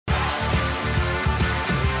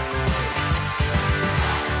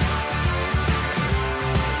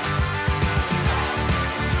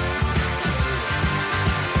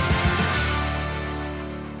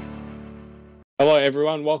Hello,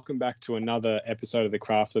 everyone. Welcome back to another episode of the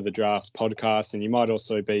Craft of the Draft podcast, and you might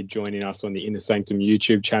also be joining us on the Inner Sanctum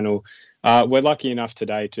YouTube channel. We're lucky enough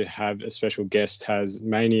today to have a special guest,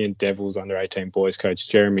 Tasmanian Devils under-18 boys coach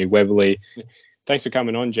Jeromey Webberley. Thanks for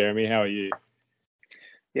coming on, Jeremy. How are you?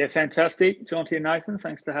 Yeah, fantastic. Jonty and Nathan,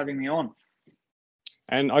 thanks for having me on.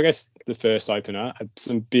 And I guess the first opener,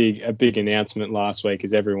 a big announcement last week,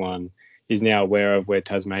 as everyone is now aware of, where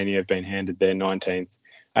Tasmania have been handed their 19th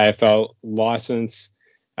AFL licence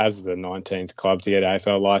as the 19th club to get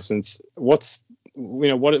AFL licence. What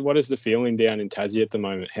is the feeling down in Tassie at the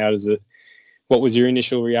moment? What was your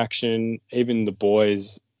initial reaction? Even the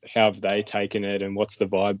boys, how have they taken it, and what's the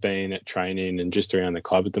vibe been at training and just around the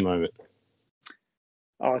club at the moment?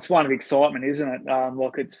 Oh, it's one of excitement, isn't it?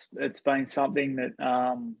 It's been something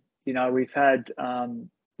that we've had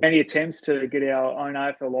many attempts to get our own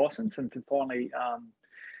AFL licence, and to finally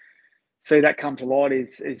see that come to light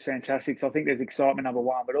is fantastic. So I think there's excitement, number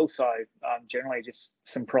one, but also generally just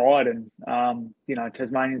some pride. And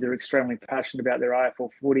Tasmanians are extremely passionate about their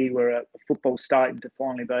AFL footy. We're a football state, and to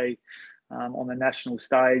finally be on the national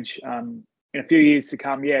stage in a few years to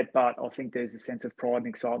come yet. But I think there's a sense of pride and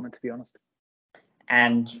excitement, to be honest.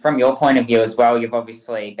 And from your point of view as well, you've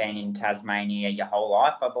obviously been in Tasmania your whole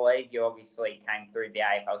life, I believe. You obviously came through the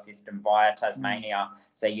AFL system via Tasmania,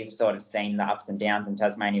 so you've sort of seen the ups and downs, and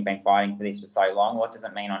Tasmania have been fighting for this for so long. What does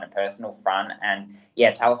it mean on a personal front? And,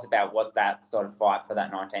 yeah, tell us about what that sort of fight for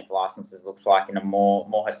that 19th licences looks like in a more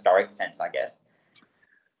historic sense, I guess.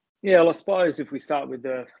 Yeah, well, I suppose if we start with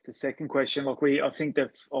the second question, I think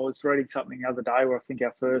that I was reading something the other day where I think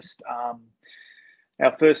our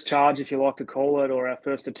first charge, if you like to call it, or our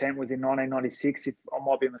first attempt was in 1996. If I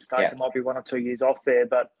might be mistaken, It might be 1 or 2 years off there.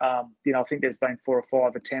 But, I think there's been 4 or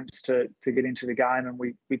 5 attempts to get into the game, and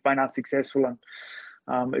we've been unsuccessful.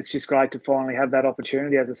 And it's just great to finally have that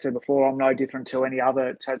opportunity. As I said before, I'm no different to any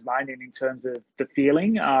other Tasmanian in terms of the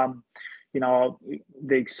feeling. The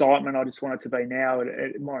excitement I just want it to be now.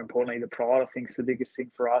 More importantly, the pride, I think, is the biggest thing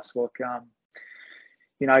for us.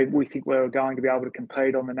 We think we're going to be able to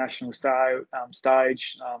compete on the national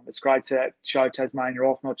stage. It's great to show Tasmania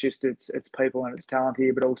off, not just its people and its talent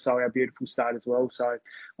here, but also our beautiful state as well. So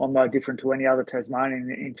I'm no different to any other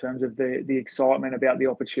Tasmanian in terms of the excitement about the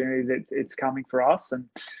opportunity that it's coming for us, and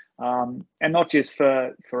not just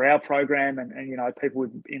for our program and people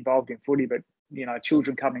involved in footy, but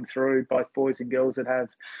children coming through, both boys and girls, that have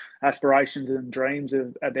aspirations and dreams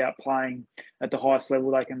about playing at the highest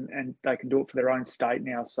level they can do it for their own state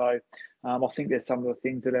now. So I think there's some of the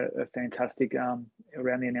things that are fantastic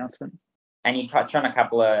around the announcement. And you touch on a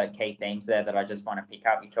couple of key themes there that I just want to pick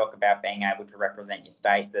up. You talk about being able to represent your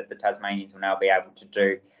state, that the Tasmanians will now be able to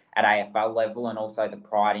do at AFL level, and also the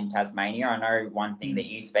pride in Tasmania. I know one thing that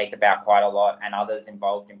you speak about quite a lot, and others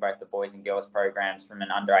involved in both the boys and girls programs from an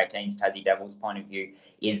under-18s Tassie Devils point of view,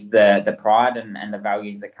 is the pride and the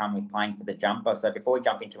values that come with playing for the jumper. So before we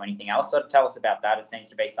jump into anything else, sort of tell us about that. It seems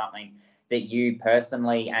to be something that you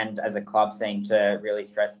personally and as a club seem to really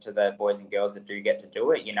stress to the boys and girls that do get to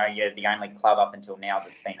do it. You're the only club up until now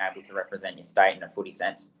that's been able to represent your state in a footy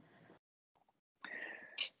sense.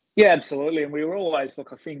 Yeah, absolutely. And we were always, I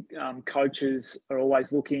think coaches are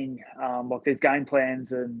always looking, there's game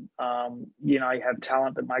plans and, you have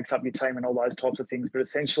talent that makes up your team and all those types of things. But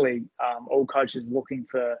essentially, all coaches are looking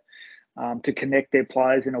for to connect their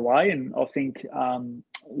players in a way. And I think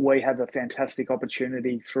we have a fantastic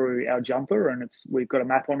opportunity through our jumper, and we've got a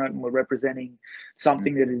map on it, and we're representing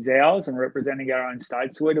something that is ours and representing our own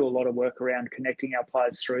state. So we do a lot of work around connecting our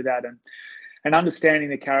players through that and understanding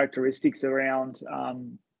the characteristics around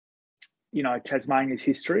Tasmania's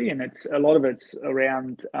history, and a lot of it's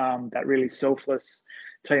around that really selfless,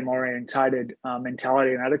 team-orientated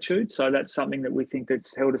mentality and attitude. So that's something that we think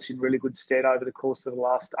that's held us in really good stead over the course of the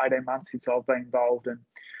last 18 months since I've been involved, and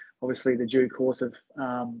obviously the due course of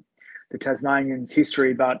the Tasmanians'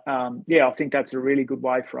 history. But I think that's a really good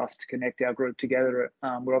way for us to connect our group together.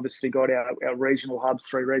 We've obviously got our regional hubs,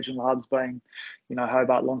 3 regional hubs being,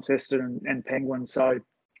 Hobart, Launceston and Penguin. So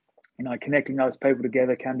connecting those people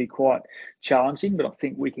together can be quite challenging, but I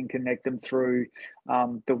think we can connect them through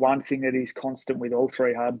the one thing that is constant with all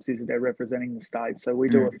 3 hubs is that they're representing the state. So we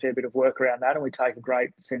do a fair bit of work around that, and we take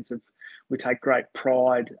great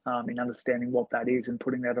pride in understanding what that is and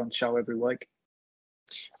putting that on show every week.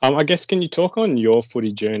 I guess, can you talk on your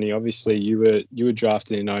footy journey? Obviously, you were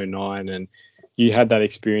drafted in 2009, and you had that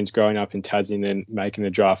experience growing up in Tassie and then making the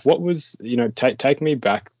draft. What was, take me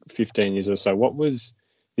back 15 years or so. What was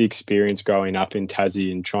the experience growing up in Tassie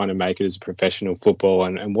and trying to make it as a professional football,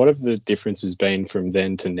 and what have the differences been from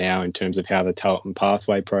then to now in terms of how the talent and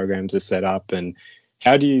pathway programs are set up, and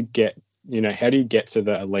how do you get how do you get to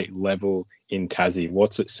the elite level in Tassie?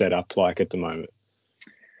 What's it set up like at the moment?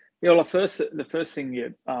 Yeah, well, the first thing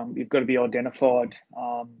you've got to be identified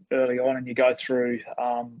early on, and you go through.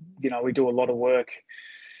 We do a lot of work.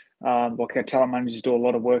 Like our talent managers do a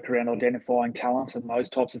lot of work around identifying talent and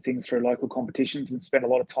those types of things through local competitions, and spend a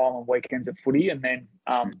lot of time on weekends at footy. And then,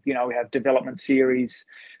 we have development series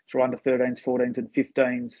through under 13s, 14s, and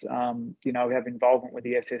 15s. We have involvement with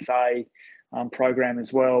the SSA program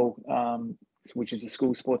as well, which is a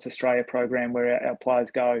School Sports Australia program where our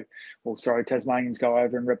players Tasmanians go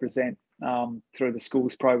over and represent through the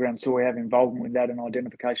schools program. So we have involvement with that and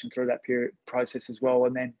identification through that period process as well.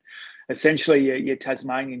 And then essentially your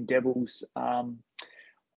Tasmanian Devils, your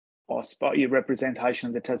representation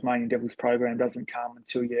of the Tasmanian Devils program doesn't come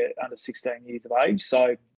until you're under 16 years of age.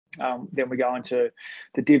 So then we go into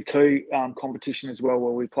the Div 2 competition as well,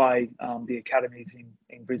 where we play the academies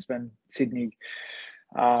in Brisbane, Sydney,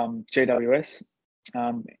 GWS,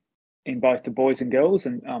 in both the boys and girls,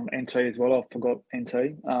 and NT as well. I forgot NT,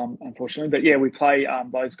 unfortunately. But yeah, we play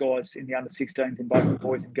those guys in the under 16s in both the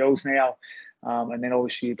boys and girls now. And then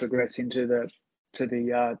obviously you progress into the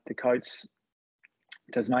Coates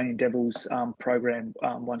Tasmanian Devils program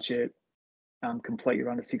once you complete your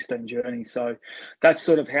under 16 journey. So that's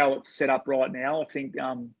sort of how it's set up right now. I think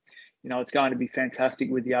it's going to be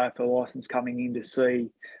fantastic with the AFL license coming in to see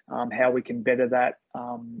how we can better that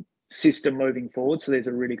system moving forward. So there's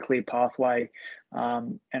a really clear pathway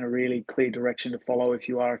and a really clear direction to follow if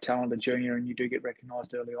you are a talented junior and you do get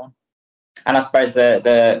recognised early on. And I suppose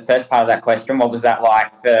the first part of that question, what was that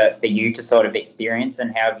like for you to sort of experience,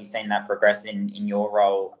 and how have you seen that progress in your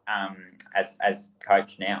role as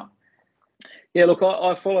coach now? Yeah, look,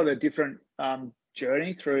 I followed a different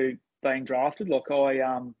journey through being drafted. Like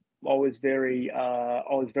I was very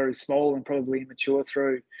small and probably immature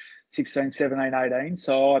through 16, 17, 18.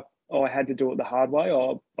 So I had to do it the hard way.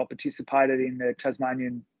 I participated in the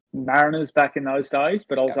Tasmanian Mariners back in those days,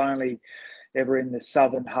 but I was only ever in the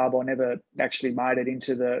Southern Hub. I never actually made it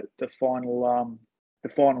into the final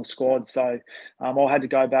squad. So I had to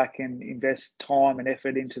go back and invest time and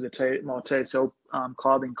effort into my TSL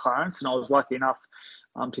club in Clarence, and I was lucky enough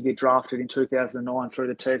to get drafted in 2009 through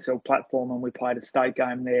the TSL platform, and we played a state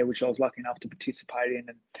game there, which I was lucky enough to participate in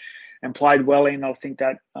and played well in. I think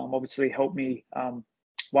that obviously helped me,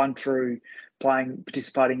 one, through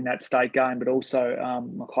participating in that state game, but also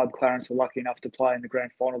my club Clarence were lucky enough to play in the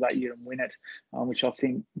grand final that year and win it, which I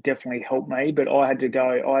think definitely helped me. But I had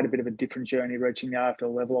a bit of a different journey reaching the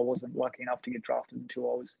AFL level. I wasn't lucky enough to get drafted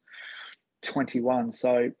until I was 21.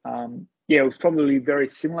 So it was probably very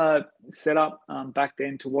similar setup back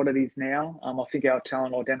then to what it is now. I think our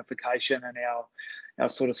talent identification and our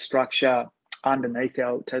sort of structure underneath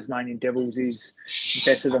our Tasmanian Devils is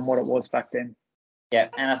better than what it was back then. Yeah,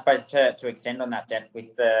 and I suppose to extend on that depth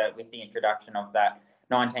with the introduction of that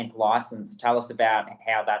 19th license, tell us about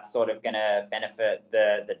how that's sort of going to benefit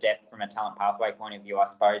the depth from a talent pathway point of view. I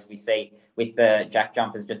suppose we see with the Jack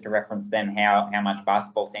Jumpers, just to reference them, how much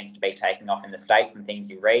basketball seems to be taking off in the state from things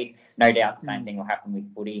you read. No doubt the same thing will happen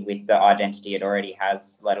with footy, with the identity it already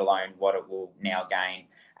has, let alone what it will now gain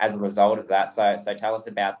as a result of that. So tell us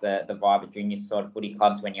about the vibe of junior sort of footy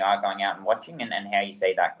clubs when you are going out and watching, and how you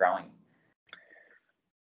see that growing.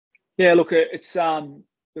 Yeah, look, it's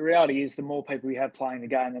the reality is the more people you have playing the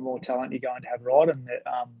game, the more talent you're going to have, right?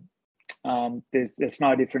 And there's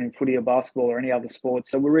no different in footy or basketball or any other sport.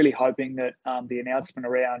 So we're really hoping that the announcement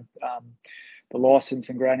around the licence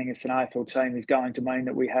and granting us an AFL team is going to mean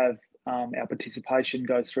that we have our participation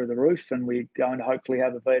goes through the roof, and we're going to hopefully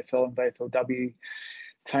have a VFL and VFLW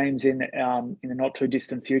teams in the not too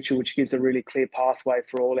distant future, which gives a really clear pathway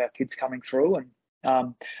for all our kids coming through. And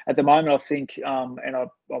at the moment, I think, and I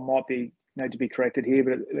might need to be corrected here,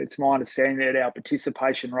 but it's my understanding that our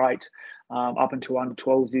participation rate up until under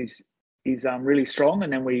 12s is really strong,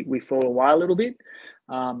 and then we fall away a little bit.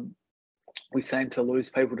 We seem to lose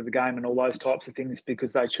people to the game and all those types of things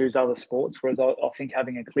because they choose other sports. Whereas I think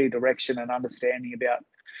having a clear direction and understanding about,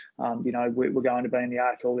 we're going to be in the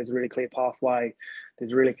AFL, there's a really clear pathway.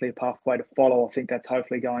 There's a really clear pathway to follow. I think that's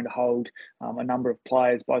hopefully going to hold a number of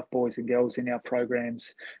players, both boys and girls, in our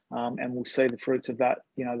programs. And we'll see the fruits of that,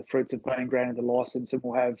 the fruits of being granted the licence, and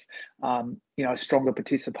we'll have, stronger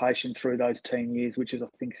participation through those teen years, which I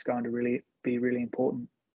think is going to be really important.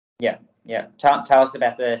 Yeah. Tell us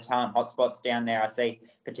about the talent hotspots down there. I see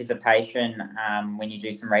participation. When you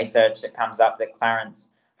do some research, it comes up that Clarence,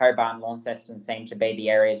 Hobart and Launceston seem to be the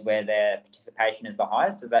areas where their participation is the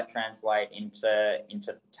highest. Does that translate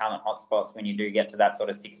into talent hotspots when you do get to that sort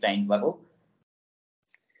of 16s level?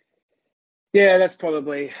 Yeah, that's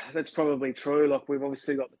probably true. Like, we've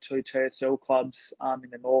obviously got the two TSL clubs in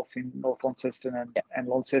the north, in North Launceston and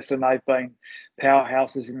Launceston. They've been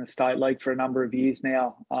powerhouses in the state league for a number of years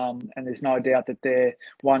now, and there's no doubt that their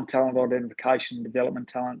talent identification and development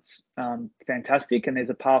talent's fantastic, and there's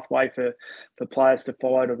a pathway for players to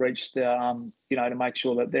follow to reach the to make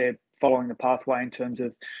sure that they're following the pathway in terms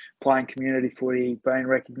of playing community footy, being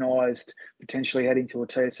recognised, potentially heading to a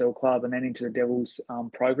TSL club and then into the Devils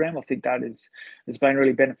program. I think that has been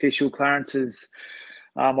really beneficial. Clarence is,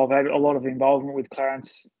 I've had a lot of involvement with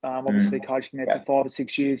Clarence, obviously coaching there for 5 or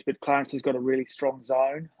 6 years, but Clarence has got a really strong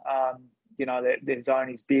zone. Their zone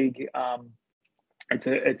is big.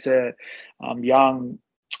 It's a young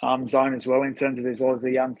zone as well, in terms of there's a lot of the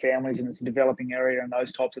young families, and it's a developing area and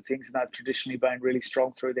those types of things. And they've traditionally been really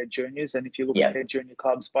strong through their juniors. And if you look at their junior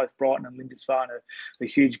clubs, both Brighton and Lindisfarne are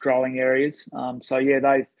huge growing areas.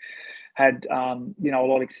 They've had a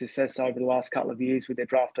lot of success over the last couple of years with their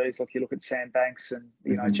draftees. Like, you look at Sam Banks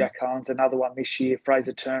and Jack Hunt, another one this year,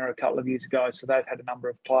 Fraser Turner a couple of years ago. So they've had a number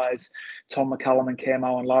of players, Tom McCullum and Cam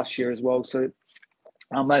Owen last year as well. So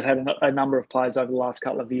they've had a number of players over the last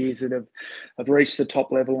couple of years that have reached the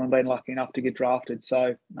top level and been lucky enough to get drafted.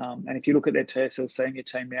 So, and if you look at their TSL senior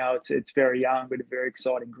team now, it's very young, but a very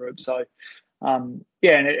exciting group. So, and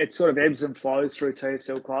it sort of ebbs and flows through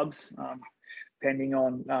TSL clubs, depending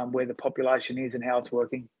on where the population is and how it's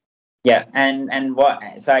working. Yeah, and what?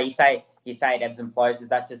 So you say it ebbs and flows. Is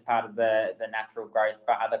that just part of the natural growth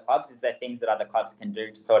for other clubs? Is there things that other clubs can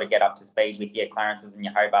do to sort of get up to speed with your Clarences and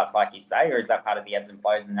your Hobarts, like you say, or is that part of the ebbs and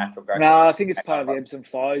flows and the natural growth? No, I think it's part of the ebbs and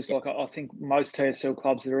flows. Like, I think most TSL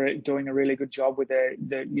clubs are doing a really good job with their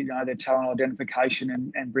talent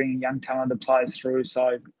identification and bringing young talented players through.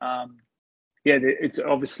 So, it's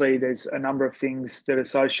obviously there's a number of things that are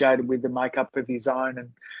associated with the makeup of your zone,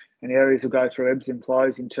 and areas will go through ebbs and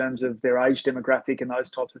flows in terms of their age demographic and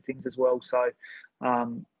those types of things as well. So,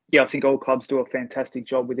 I think all clubs do a fantastic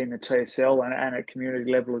job within the TSL and at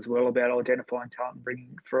community level as well about identifying talent and bringing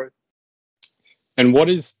it through. And what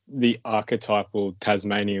is the archetypal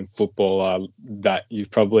Tasmanian footballer that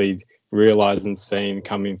you've probably realised and seen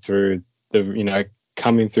coming through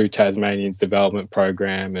Tasmanian's development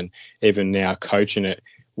program and even now coaching it?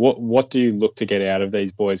 What do you look to get out of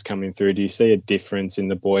these boys coming through? Do you see a difference in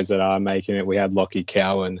the boys that are making it? We had Lockie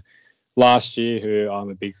Cowan last year, who I'm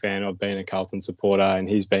a big fan of, being a Carlton supporter, and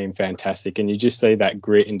he's been fantastic. And you just see that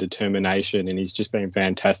grit and determination, and he's just been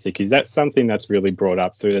fantastic. Is that something that's really brought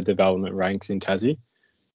up through the development ranks in Tassie?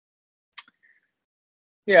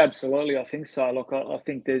 Yeah, absolutely. I think so. Look, I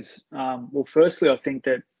think there's firstly, I think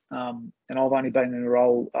that, and I've only been in the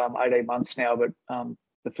role 18 months now, but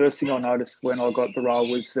the first thing I noticed when I got the role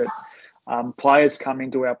was that players come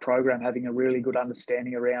into our program having a really good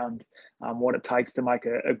understanding around what it takes to make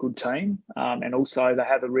a good team, and also they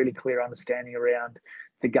have a really clear understanding around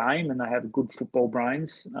the game, and they have good football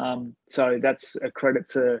brains. So that's a credit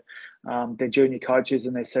to their junior coaches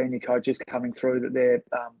and their senior coaches coming through, that they're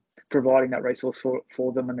providing that resource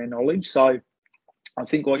for them and their knowledge. So I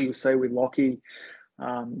think what you'll see with Lockie,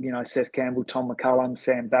 Seth Campbell, Tom McCullum,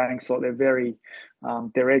 Sam Banks, like they're very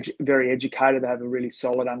educated. They have a really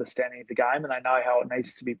solid understanding of the game, and they know how it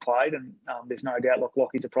needs to be played. And there's no doubt, like,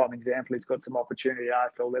 Lockie's a prime example. He's got some opportunity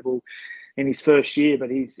at AFL level in his first year, but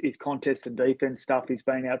his contest and defence stuff has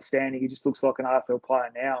been outstanding. He just looks like an AFL player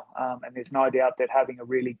now. And there's no doubt that having a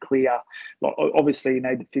really clear, obviously you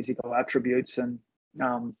need the physical attributes and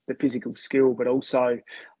the physical skill, but also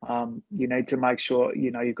you need to make sure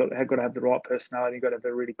you've got to have the right personality. You've got to have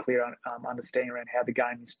a really clear understanding around how the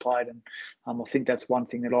game is played, and I think that's one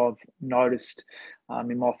thing that I've noticed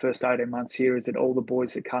in my first 18 months here, is that all the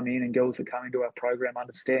boys that come in and girls that come into our program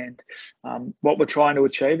understand what we're trying to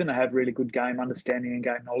achieve, and they have really good game understanding and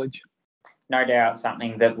game knowledge. No doubt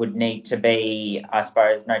something that would need to be, I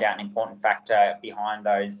suppose, no doubt an important factor behind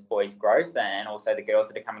those boys' growth, and also the girls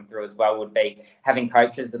that are coming through as well, would be having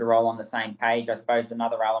coaches that are all on the same page. I suppose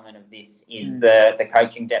another element of this is the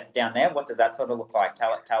coaching depth down there. What does that sort of look like?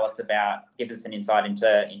 Tell us about, give us an insight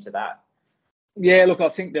into that. Yeah, look, I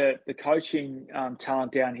think the coaching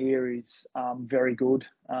talent down here is very good.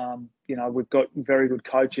 We've got very good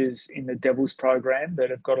coaches in the Devils program that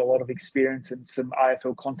have got a lot of experience and some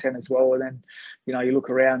AFL content as well. And then, you look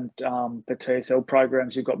around the TSL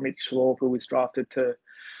programs, you've got Mitch Law, who was drafted to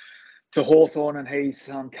Hawthorn, and he's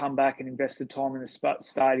come back and invested time in the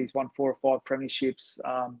state. He's won 4 or 5 premierships.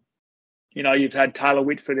 You've had Taylor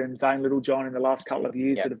Whitford and Zane Littlejohn in the last couple of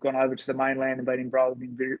years that have gone over to the mainland and been involved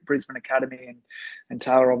in Brisbane Academy, and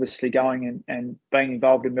Taylor obviously going and being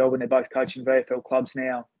involved in Melbourne. They're both coaching VFL clubs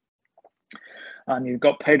now. You've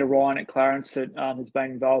got Peter Ryan at Clarence that has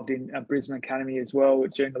been involved in Brisbane Academy as well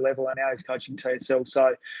at junior level, and now he's coaching TSL.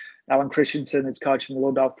 So Alan Christensen is coaching the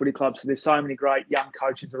Lauderdale Footy Club. So there's so many great young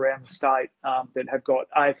coaches around the state that have got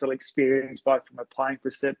AFL experience, both from a playing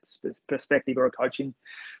perspective or a coaching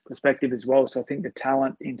perspective as well. So I think the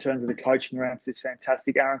talent in terms of the coaching ranks is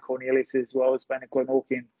fantastic. Aaron Cornelius as well has been at Glenhawk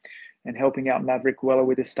and helping out Maverick Weller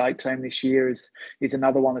with the state team this year is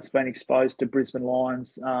another one that's been exposed to Brisbane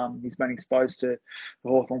Lions. He's been exposed to the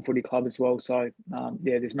Hawthorn Footy Club as well. So,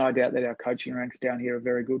 there's no doubt that our coaching ranks down here are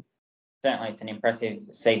very good. Certainly, it's an impressive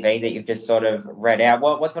CV that you've just sort of read out.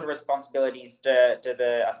 What sort of responsibilities do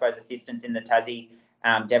the, I suppose, assistants in the Tassie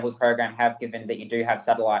Devils program have, given that you do have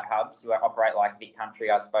satellite hubs who operate like Vic Country,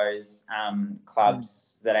 I suppose,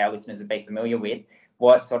 clubs that our listeners would be familiar with?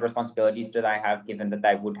 What sort of responsibilities do they have, given that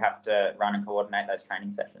they would have to run and coordinate those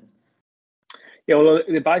training sessions? Yeah, well,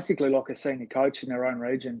 they're basically like a senior coach in their own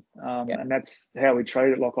region, and that's how we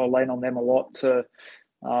treat it. Like, I lean on them a lot to,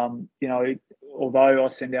 although I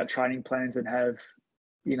send out training plans and have,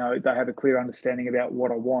 they have a clear understanding about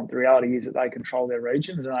what I want. The reality is that they control their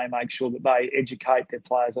regions and they make sure that they educate their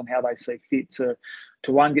players on how they see fit to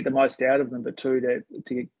one, get the most out of them, but two,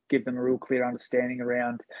 to give them a real clear understanding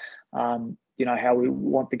around, how we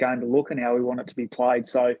want the game to look and how we want it to be played.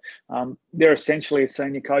 So they're essentially a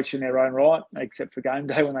senior coach in their own right, except for game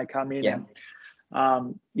day when they come in. Yeah.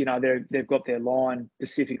 They've got their line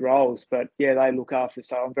specific roles, but they look after.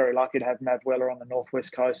 So I'm very lucky to have Mav Weller on the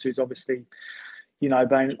Northwest Coast, who's obviously,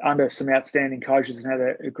 been under some outstanding coaches and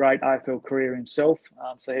had a great AFL career himself.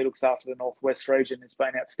 So he looks after the Northwest region. It's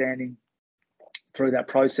been outstanding through that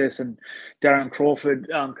process. And Darren Crawford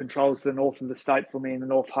controls the north of the state for me in the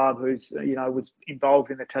North Hub, who's, was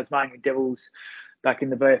involved in the Tasmanian Devils back in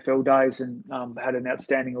the VFL days and had an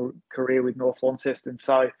outstanding career with North Launceston.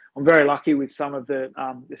 So I'm very lucky with some of the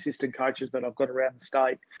assistant coaches that I've got around the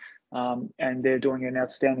state. And they're doing an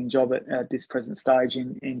outstanding job at this present stage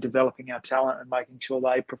in developing our talent and making sure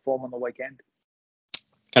they perform on the weekend.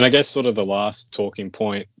 And I guess sort of the last talking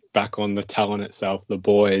point back on the talent itself, the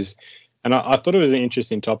boys. And I thought it was an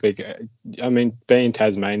interesting topic. I mean, being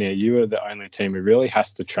Tasmania, you are the only team who really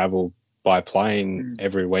has to travel by plane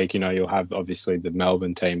every week. You'll have obviously the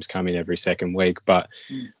Melbourne teams come in every second week, but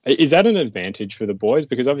is that an advantage for the boys?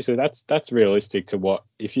 Because obviously that's realistic to what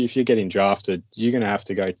if you're getting drafted, you're going to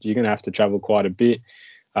have to travel quite a bit,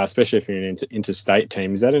 especially if you're an interstate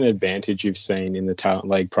team. Is that an advantage you've seen in the Talent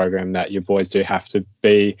League program, that your boys do have to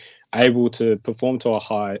be able to perform to a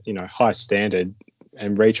high standard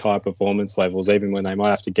and reach high performance levels, even when they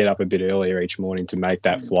might have to get up a bit earlier each morning to make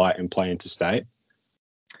that flight and play interstate?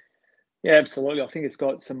 Yeah, absolutely. I think it's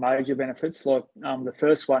got some major benefits. Like the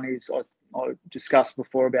first one is I discussed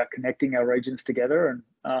before about connecting our regions together,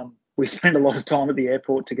 and we spend a lot of time at the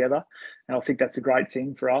airport together, and I think that's a great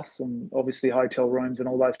thing for us. And obviously hotel rooms and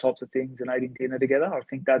all those types of things and eating dinner together, I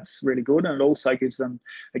think that's really good. And it also gives them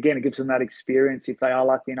that experience if they are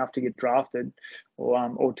lucky enough to get drafted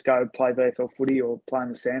or to go play VFL footy or play in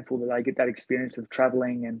the SANFL, that they get that experience of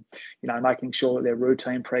travelling and, making sure that their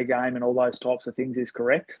routine pre-game and all those types of things is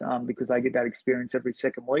correct, because they get that experience every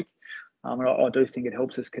second week. And I do think it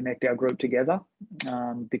helps us connect our group together,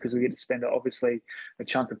 because we get to spend obviously a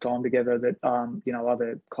chunk of time together that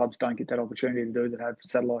other clubs don't get that opportunity to do that have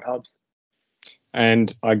satellite hubs.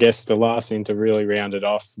 And I guess the last thing to really round it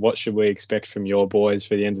off, what should we expect from your boys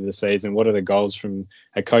for the end of the season? What are the goals from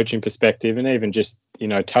a coaching perspective, and even just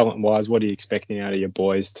talent-wise? What are you expecting out of your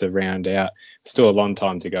boys to round out? Still a long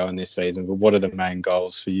time to go in this season, but what are the main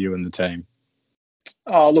goals for you and the team?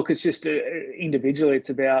 Oh, look, it's just individually. It's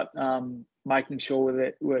about making sure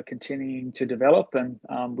that we're continuing to develop, and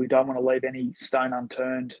we don't want to leave any stone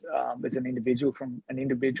unturned as an individual, from an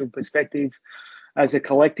individual perspective. As a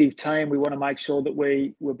collective team, we want to make sure that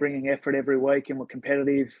we're bringing effort every week and we're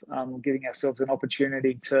competitive. We're giving ourselves an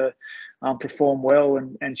opportunity to perform well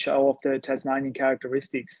and show off the Tasmanian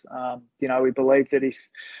characteristics. We believe that if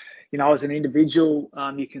as an individual,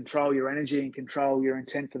 you control your energy and control your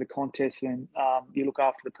intent for the contest, and you look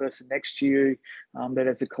after the person next to you, that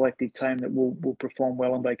as a collective team that will perform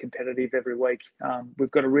well and be competitive every week.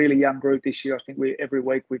 We've got a really young group this year. I think every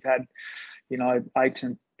week we've had, 8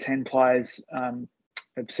 to 10 players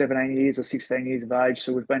of 17 years or 16 years of age.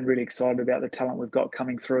 So we've been really excited about the talent we've got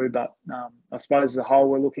coming through. But I suppose as a whole,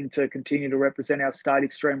 we're looking to continue to represent our state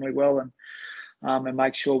extremely well and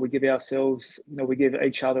make sure we give ourselves, we give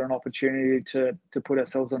each other an opportunity to put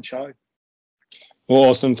ourselves on show. Well,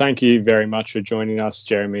 awesome. Thank you very much for joining us,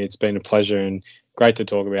 Jeremy. It's been a pleasure and great to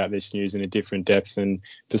talk about this news in a different depth and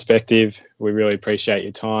perspective. We really appreciate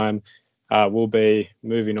your time. we'll be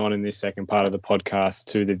moving on in this second part of the podcast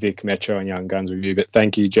to the Vic Metro and Young Guns review. But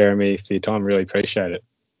thank you, Jeremy, for your time. Really appreciate it.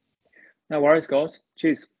 No worries, guys.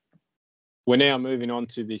 Cheers. We're now moving on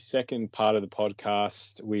to the second part of the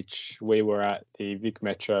podcast, which we were at the Vic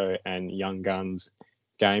Metro and Young Guns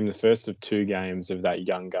game, the first of 2 games of that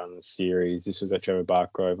Young Guns series. This was at Trevor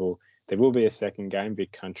Bark Oval. There will be a second game,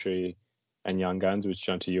 Vic Country and Young Guns, which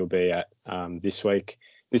Jonty you'll be at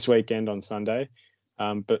this weekend on Sunday.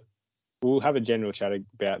 But we'll have a general chat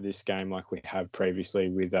about this game like we have previously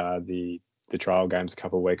with the trial games a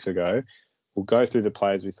couple of weeks ago. We'll go through the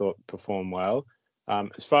players we thought performed well.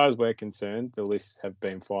 As far as we're concerned, the lists have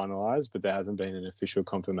been finalised, but there hasn't been an official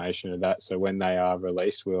confirmation of that. So when they are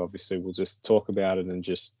released, we'll just talk about it and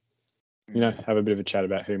just, have a bit of a chat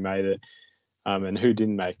about who made it and who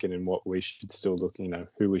didn't make it and what we should still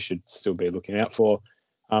who we should still be looking out for.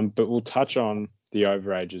 But we'll touch on the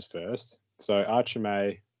overages first. So Archer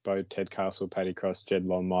May, Bo Tedcastle, Paddy Cross, Jed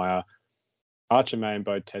Longmire. Archer May and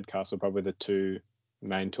Bo Tedcastle probably the 2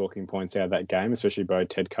 main talking points out of that game, especially Bo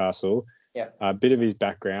Tedcastle. Yeah. A bit of his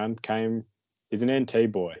background he's an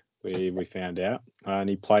NT boy, we found out. And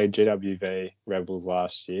he played GWV Rebels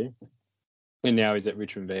last year. And now he's at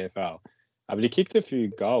Richmond VFL. But he kicked a few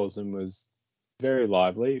goals and was very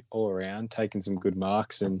lively all around, taking some good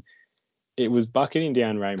marks. And it was bucketing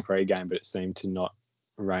down rain pre-game, but it seemed to not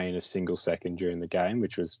rain a single second during the game,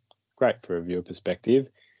 which was great for a viewer perspective.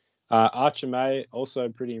 Archer May, also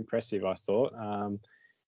pretty impressive, I thought.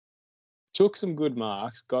 Took some good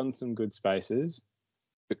marks, got in some good spaces,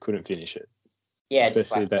 but couldn't finish it. Yeah,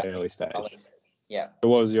 especially at that early stage. Yeah. So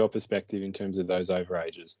what was your perspective in terms of those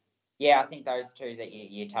overages? Yeah, I think those 2 that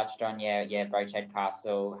you touched on, Bo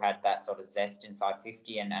Tedcastle had that sort of zest inside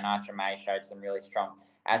 50 and Archer May showed some really strong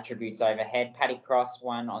attributes overhead. Paddy Cross,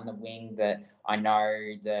 one on the wing that I know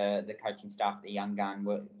the coaching staff at the Young Guns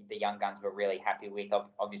were really happy with.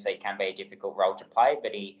 Obviously, it can be a difficult role to play,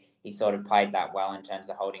 but he sort of played that well in terms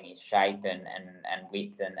of holding his shape and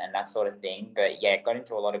width and that sort of thing. But yeah, got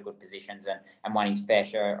into a lot of good positions and won his fair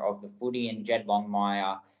share of the footy. And Jed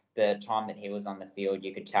Longmire, the time that he was on the field,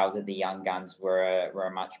 you could tell that the Young Guns were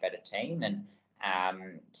a much better team and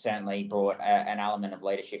certainly brought an element of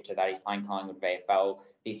leadership to that. He's playing Collingwood VFL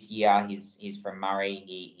this year. He's from Murray.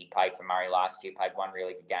 He played for Murray last year, played one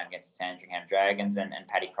really good game against the Sandringham Dragons, and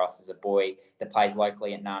Paddy Cross is a boy that plays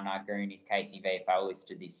locally at Narnagoon. He's KC VFL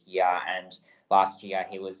listed this year, and last year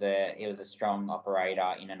he was a strong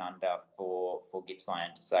operator in and under for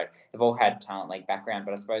Gippsland. So they've all had talent league background,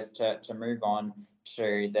 but I suppose to move on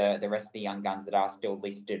to the rest of the Young Guns that are still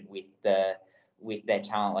listed with their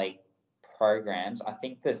talent league programs, I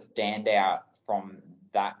think the standout from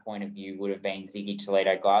that point of view would have been Ziggy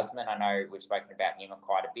Toledo-Glasman. I know we've spoken about him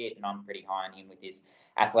quite a bit, and I'm pretty high on him with his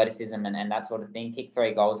athleticism and that sort of thing. Kicked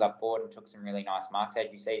 3 goals up forward and took some really nice marks. How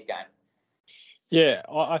did you see his game? Yeah,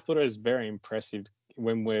 I thought it was very impressive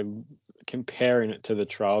when we're comparing it to the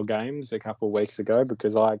trial games a couple of weeks ago,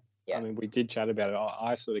 because I mean, we did chat about it.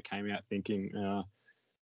 I sort of came out thinking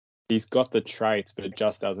he's got the traits, but it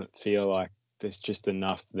just doesn't feel like there's just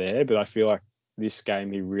enough there. But I feel like this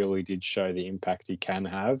game he really did show the impact he can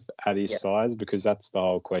have at his size, because that's the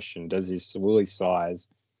whole question. Will his size,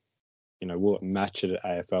 will it match it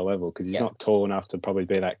at AFL level? Because he's not tall enough to probably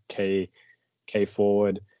be that key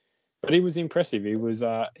forward. But he was impressive.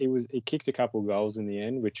 He kicked a couple of goals in the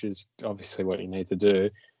end, which is obviously what you need to do.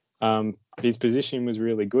 His positioning was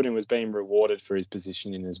really good and was being rewarded for his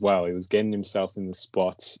positioning as well. He was getting himself in the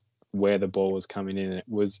spots where the ball was coming in. It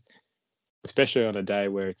was, especially on a day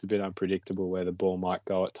where it's a bit unpredictable where the ball might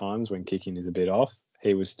go at times when kicking is a bit off,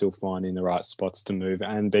 he was still finding the right spots to move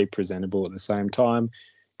and be presentable at the same time.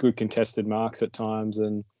 Good contested marks at times,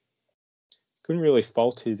 and couldn't really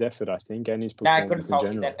fault his effort, I think, and his performance in general. No, couldn't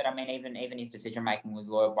fault his effort. I mean, even his decision making was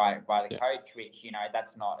loyal by the coach, which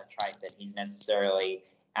that's not a trait that he's necessarily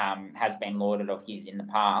has been lauded of his in the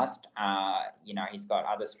past. He's got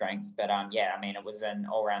other strengths, but it was an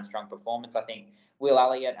all round strong performance. I think Will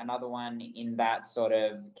Elliott, another one in that sort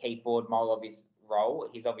of key forward mold of his role.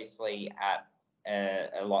 He's obviously at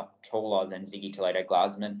a lot taller than Ziggy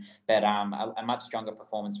Toledo-Glasman, but a much stronger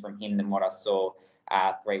performance from him than what I saw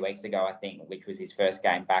 3 weeks ago, I think, which was his first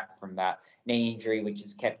game back from that knee injury, which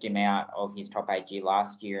has kept him out of his top 8 year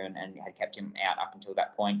last year and had kept him out up until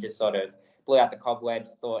that point. Just sort of blew out the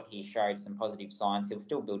cobwebs, thought he showed some positive signs. He'll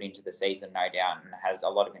still build into the season, no doubt, and has a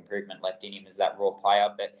lot of improvement left in him as that raw player,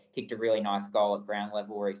 but kicked a really nice goal at ground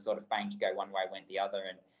level where he sort of feigned to go one way, went the other,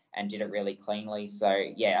 and did it really cleanly. So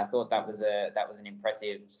yeah, I thought that was an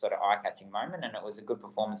impressive sort of eye-catching moment, and it was a good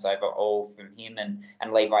performance overall from him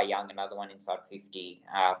and Levi Young, another one inside 50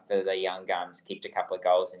 for the Young Guns, kicked a couple of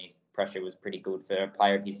goals, and his pressure was pretty good for a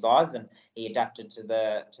player of his size, and he adapted to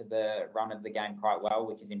the run of the game quite well,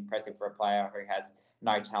 which is impressive for a player who has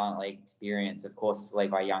no talent league experience. Of course,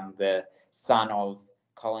 Levi Young, the son of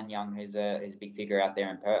Colin Young, who's a big figure out there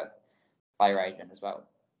in Perth, player agent as well.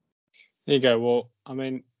 There you go. Well, I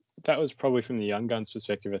mean, that was probably from the Young Guns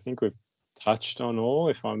perspective. I think we've touched on all,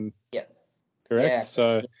 if I'm correct. Yeah.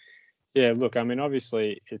 So, yeah, look, I mean,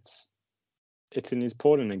 obviously it's an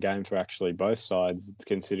important game for actually both sides,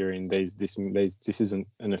 considering this isn't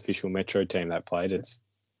an official Metro team that played. It's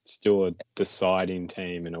still a deciding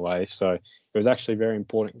team in a way. So it was actually a very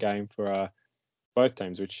important game for both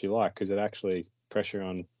teams, which you like, because it actually pressure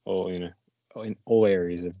on all, in all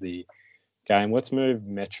areas of the game. Let's move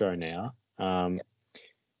Metro now.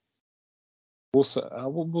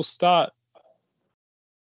 We'll start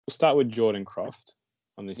with Jordan Croft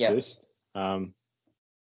on this list.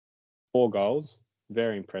 4 goals,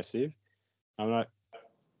 very impressive. I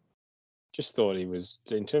just thought he was,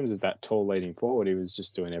 in terms of that tall leading forward, he was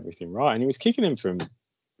just doing everything right, and he was kicking him from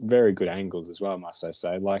very good angles as well, must I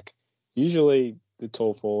say. Like, usually the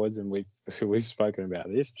tall forwards, and we've spoken about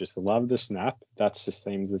this, just love the snap. That just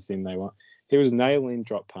seems the thing they want. He was nailing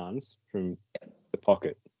drop puns from the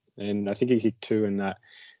pocket, and I think he kicked 2 in that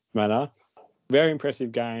manner. Very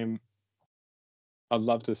impressive game. I'd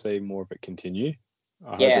love to see more of it continue.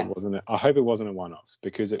 I hope it wasn't a one-off,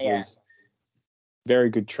 because it was very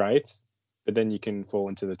good traits, but then you can fall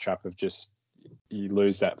into the trap of just, you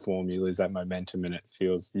lose that form, you lose that momentum, and it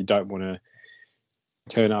feels you don't want to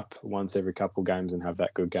turn up once every couple games and have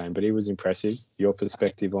that good game. But he was impressive. Your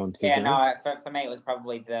perspective on his game? For me, it was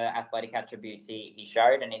probably the athletic attributes he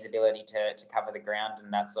showed, and his ability to cover the ground,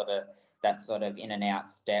 and that sort of in and out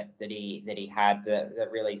step that he had that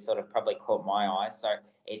really sort of probably caught my eye. So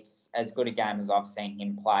it's as good a game as I've seen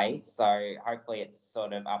him play. So hopefully it's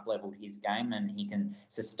sort of up-leveled his game, and he can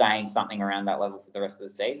sustain something around that level for the rest of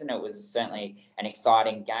the season. It was certainly an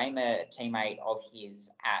exciting game. A teammate of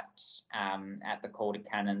his at the Calder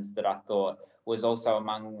Cannons that I thought was also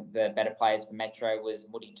among the better players for Metro was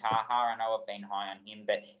Moody Taha. I know I've been high on him,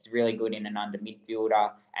 but he's really good in and under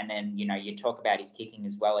midfielder. And then, you talk about his kicking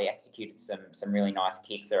as well. He executed some really nice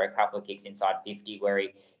kicks. There were a couple of kicks inside 50 where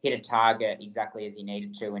he hit a target exactly as he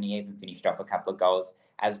needed to, and he even finished off a couple of goals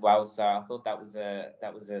as well. So I thought that was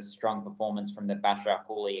a strong performance from the Basher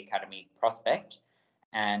Hooley Academy prospect.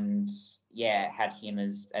 And yeah, had him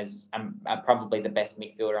as probably the best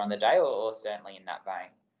midfielder on the day, or certainly in that vein.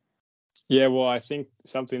 Yeah, well, I think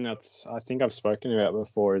something I think I've spoken about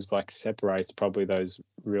before is like separates probably those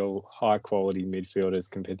real high quality midfielders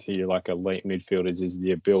compared to your like elite midfielders is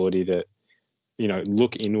the ability to,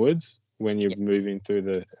 look inwards when you're moving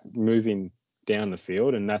down the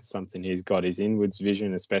field, and that's something he's got, his inwards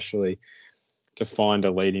vision, especially to find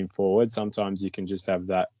a leading forward. Sometimes you can just have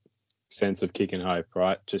that sense of kick and hope,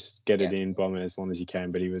 right? Just get it in, bomb it as long as you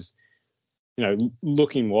can. But he was,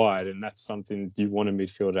 looking wide, and that's something you want a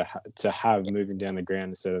midfielder to have moving down the ground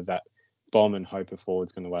instead of that bomb and hope a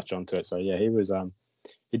forward's going to latch onto it. So yeah,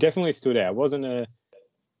 he definitely stood out. It wasn't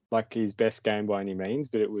like his best game by any means,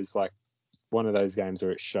 but it was like one of those games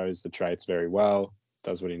where it shows the traits very well,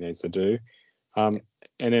 does what he needs to do. And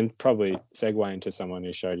then probably segue into someone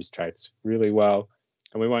who showed his traits really well.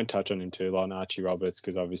 And we won't touch on him too long, Archie Roberts,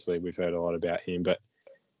 because obviously we've heard a lot about him, but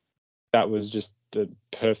that was just the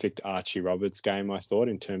perfect Archie Roberts game, I thought,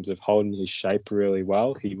 in terms of holding his shape really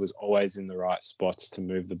well. He was always in the right spots to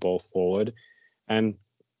move the ball forward and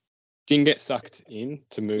didn't get sucked in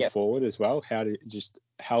to move forward as well. Just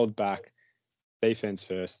held back, defense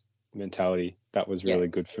first mentality. That was really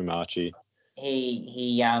good from Archie.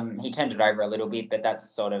 He turned it over a little bit, but that's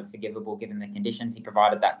sort of forgivable given the conditions. He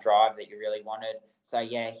provided that drive that you really wanted. So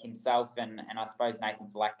yeah, himself and I suppose Nathan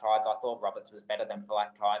Phylactides. I thought Roberts was better than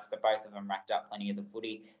Phylactides, but both of them racked up plenty of the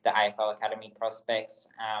footy. The AFL Academy prospects.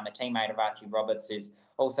 A teammate of Archie Roberts, who's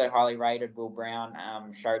also highly rated, Will Brown,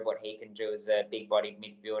 showed what he can do as a big-bodied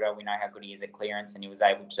midfielder. We know how good he is at clearance, and he was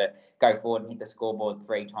able to go forward and hit the scoreboard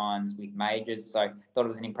 3 times with majors. So thought it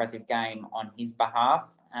was an impressive game on his behalf.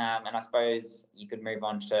 And I suppose you could move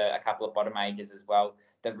on to a couple of bottom majors as well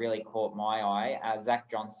that really caught my eye. Zach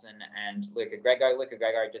Johnson and Luca Grego. Luca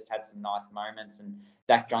Grego just had some nice moments, and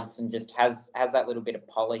Zach Johnson just has that little bit of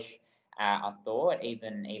polish, I thought,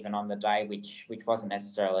 even on the day, which wasn't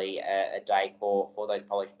necessarily a day for those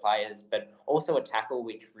polished players, but also a tackle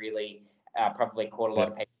which really probably caught a lot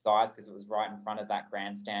of people's size because it was right in front of that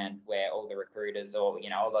grandstand where all the recruiters, or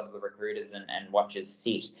a lot of the recruiters and watchers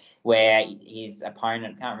sit, where his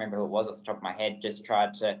opponent, can't remember who it was off the top of my head, just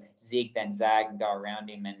tried to zig then zag and go around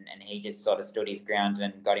him, and he just sort of stood his ground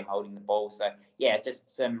and got him holding the ball. So yeah, just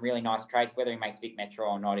some really nice traits. Whether he makes Vic Metro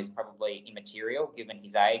or not is probably immaterial given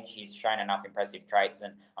his age. He's shown enough impressive traits,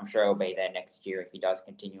 and I'm sure he'll be there next year if he does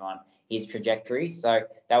continue on his trajectory. So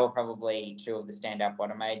they were probably two of the standout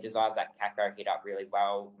bottom ages. Isaac Kako hit up really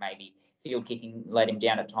well. Maybe field kicking let him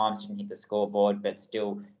down at times, didn't hit the scoreboard, but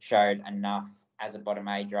still showed enough as a bottom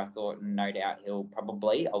ager, I thought, and no doubt he'll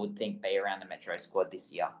probably, I would think, be around the Metro squad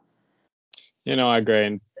this year. I agree.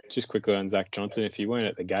 And just quickly on Zach Johnson, if you weren't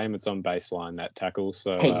at the game, it's on baseline, that tackle.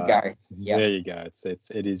 So there you go. Yep. There you go.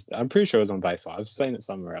 It is. I'm pretty sure it was on baseline. I've seen it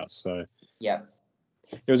somewhere else. So yeah.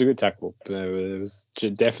 It was a good tackle. But it was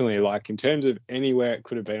definitely, like, in terms of anywhere it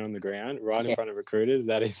could have been on the ground, right in front of recruiters,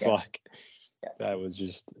 that is that was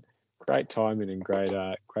just great timing and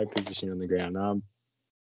great positioning on the ground.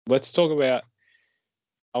 Let's talk about,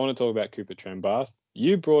 I want to talk about Cooper Trembath.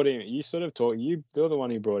 You brought him, you're the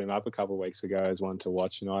one who brought him up a couple of weeks ago as one to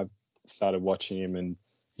watch, and I've started watching him, and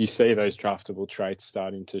you see those draftable traits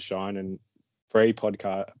starting to shine. And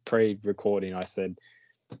pre-recording, I said,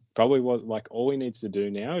 probably was like, all he needs to do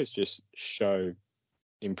now is just show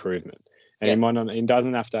improvement. And he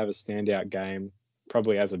doesn't have to have a standout game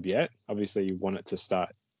probably as of yet. Obviously you want it to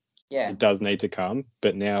start. Yeah. It does need to come,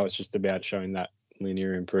 but now it's just about showing that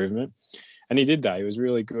linear improvement. And he did that. He was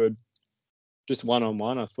really good. Just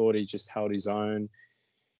one-on-one, I thought he just held his own.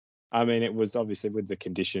 I mean, it was obviously with the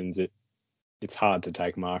conditions, it's hard to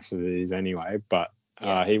take marks of these anyway, but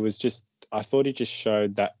I thought he just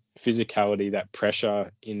showed that physicality, that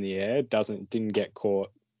pressure in the air, didn't get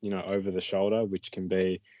caught, over the shoulder, which can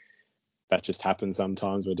be, that just happens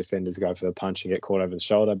sometimes where defenders go for the punch and get caught over the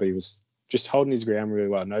shoulder. But he was just holding his ground really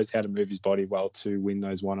well, knows how to move his body well to win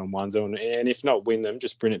those one-on-ones, and if not win them,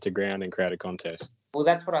 just bring it to ground and crowd a contest. Well,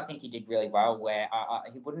 that's what I think he did really well, where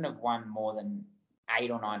he wouldn't have won more than 8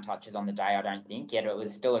 or 9 touches on the day, I don't think, yet it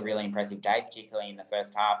was still a really impressive day, particularly in the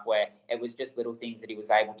first half, where it was just little things that he was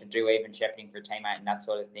able to do, even shepherding for a teammate and that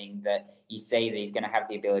sort of thing, that you see that he's going to have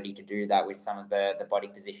the ability to do that with some of the body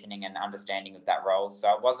positioning and understanding of that role. So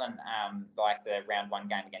it wasn't like the round 1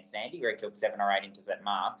 game against Sandy where he took 7 or 8 intercept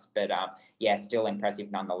marks, but still impressive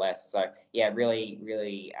nonetheless. So really,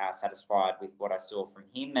 really satisfied with what I saw from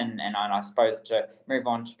him, and I suppose to move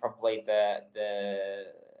on to probably the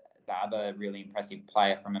other really impressive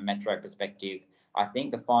player from a Metro perspective, I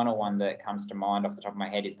think the final one that comes to mind off the top of my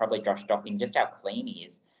head is probably Josh Docking, just how clean he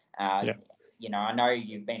is. I know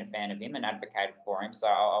you've been a fan of him and advocated for him, so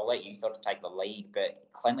I'll let you sort of take the lead, but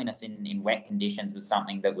cleanliness in wet conditions was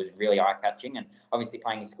something that was really eye-catching, and obviously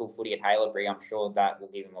playing his school footy at Haileybury, I'm sure that will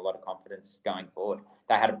give him a lot of confidence going forward.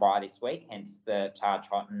 They had a bye this week, hence the Taj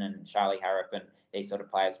Houghton and Charlie Harrop and these sort of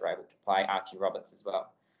players were able to play, Archie Roberts as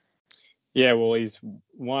well. Yeah, well, he's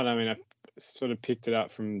one. I mean, I sort of picked it up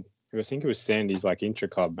from, I think it was Sandy's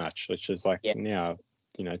intra-club match, which is now,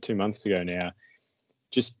 2 months ago now.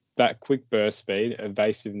 Just that quick burst speed,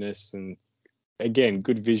 evasiveness, and again,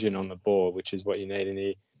 good vision on the ball, which is what you need. And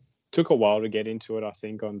he took a while to get into it, I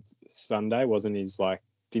think, on Sunday. Wasn't a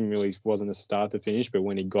start to finish, but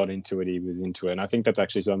when he got into it, he was into it. And I think that's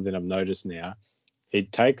actually something I've noticed now. He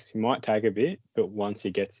might take a bit, but once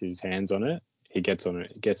he gets his hands on it, he gets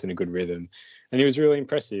in a good rhythm. And he was really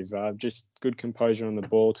impressive. Just good composure on the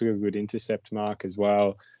ball, took a good intercept mark as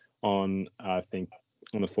well on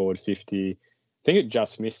the forward 50. I think it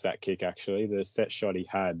just missed that kick, actually. The set shot he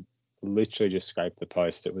had literally just scraped the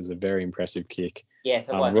post. It was a very impressive kick. Yes,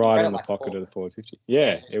 it was. Right in the pocket of the forward 50.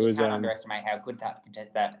 Yeah, it was. You can't underestimate how good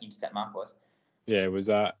that intercept mark was. Yeah, it was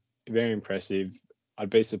very impressive. I'd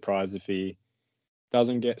be surprised if he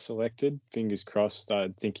doesn't get selected. Fingers crossed. I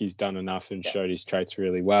think he's done enough and showed his traits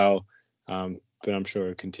really well. But I'm sure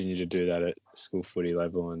he'll continue to do that at school footy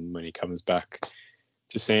level. And when he comes back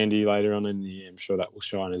to Sandy later on in the year, I'm sure that will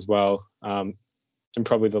shine as well. And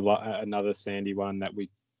probably another Sandy one that we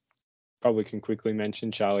probably can quickly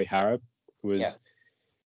mention, Charlie Harrop, was.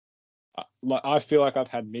 I feel like I've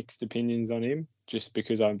had mixed opinions on him just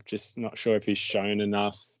because I'm just not sure if he's shown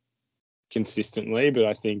enough consistently. But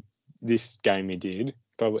I think this game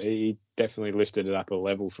he definitely lifted it up a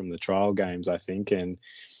level from the trial games, I think, and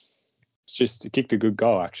it kicked a good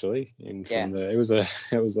goal actually. It was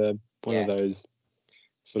one of those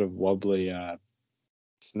sort of wobbly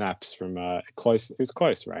snaps from close. It was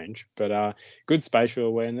close range, but good spatial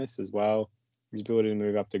awareness as well. His ability to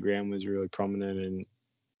move up the ground was really prominent, and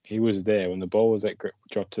he was there when the ball was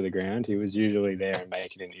dropped to the ground. He was usually there and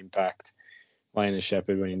making an impact, laying a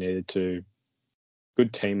shepherd when he needed to.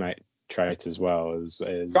 good teammate traits as well.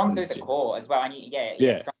 Strong through the core as well. And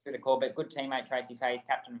strong through the core, but good teammate traits. He's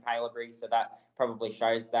captain of Haileybury, so that probably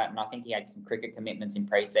shows that. And I think he had some cricket commitments in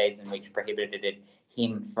pre-season, which prohibited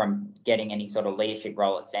him from getting any sort of leadership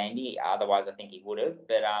role at Sandy. Otherwise, I think he would have.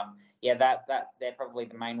 But that they're probably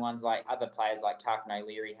the main ones. Like other players like Tarkin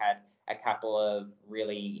O'Leary had a couple of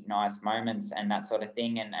really nice moments and that sort of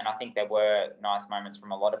thing. And I think there were nice moments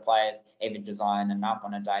from a lot of players, even Josiah Nanup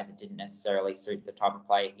on a day that didn't necessarily suit the type of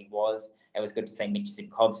player he was. It was good to see Mitch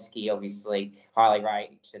Zibkovsky, obviously highly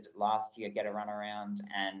rated last year, get a run around,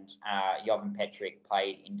 and Jovan Petric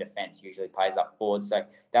played in defence, usually plays up forward. So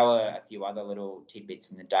there were a few other little tidbits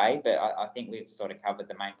from the day, but I think we've sort of covered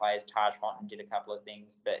the main players. Taj Honton did a couple of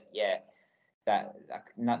things, but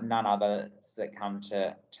none others that come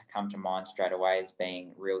to mind straight away as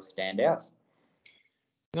being real standouts.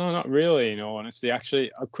 No, not really, in all honesty. Actually,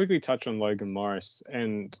 I'll quickly touch on Logan Morris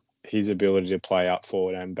and his ability to play up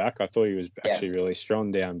forward and back. I thought he was actually really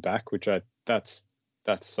strong down back, which that's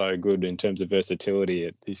so good in terms of versatility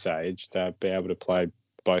at this age. To be able to play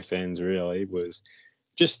both ends really was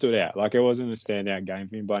just stood out. Like, it wasn't a standout game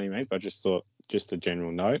for him by any means, but I just thought, just a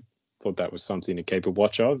general note, thought that was something to keep a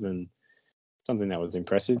watch of and something that was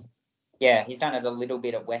impressive. Yeah, he's done it a little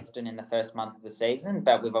bit at Western in the first month of the season,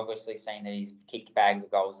 but we've obviously seen that he's kicked bags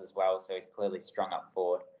of goals as well, so he's clearly strung up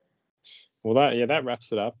forward. Well, that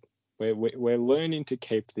wraps it up. We're learning to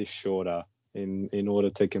keep this shorter in order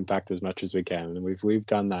to compact as much as we can, and we've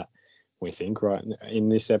done that, we think, right in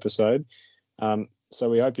this episode. So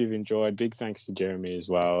we hope you've enjoyed. Big thanks to Jeremy as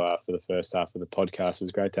well for the first half of the podcast. It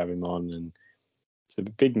was great to have him on, and it's a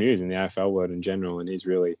big news in the AFL world in general, and he's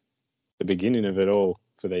really the beginning of it all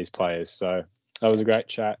for these players. So that was a great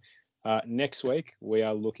chat. Next week we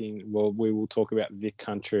will talk about Vic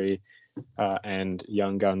Country and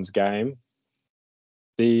Young Guns game.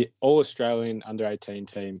 The All-Australian under-18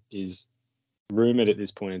 team is rumoured at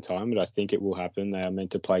this point in time, but I think it will happen. They are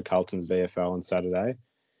meant to play Carlton's VFL on Saturday.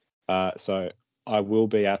 So I will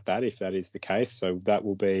be at that if that is the case. So that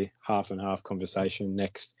will be half and half conversation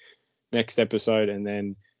next episode. And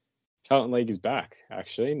then Carlton League is back,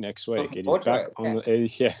 actually, next week. It is back on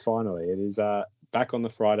finally. It is back on the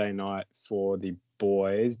Friday night for the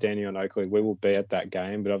boys, Danny on Oakley. We will be at that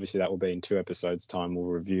game, but obviously that will be in 2 episodes' time. We'll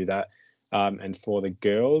review that. And for the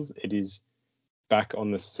girls, it is back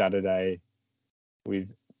on the Saturday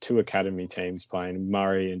with 2 academy teams playing,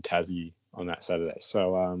 Murray and Tassie, on that Saturday.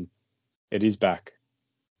 So it is back.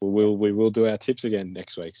 We will do our tips again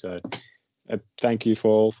next week. So thank you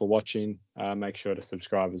for watching. Make sure to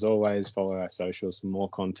subscribe as always. Follow our socials for more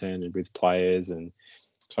content and with players and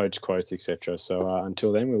coach quotes, etc. So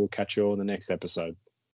until then, we will catch you all in the next episode.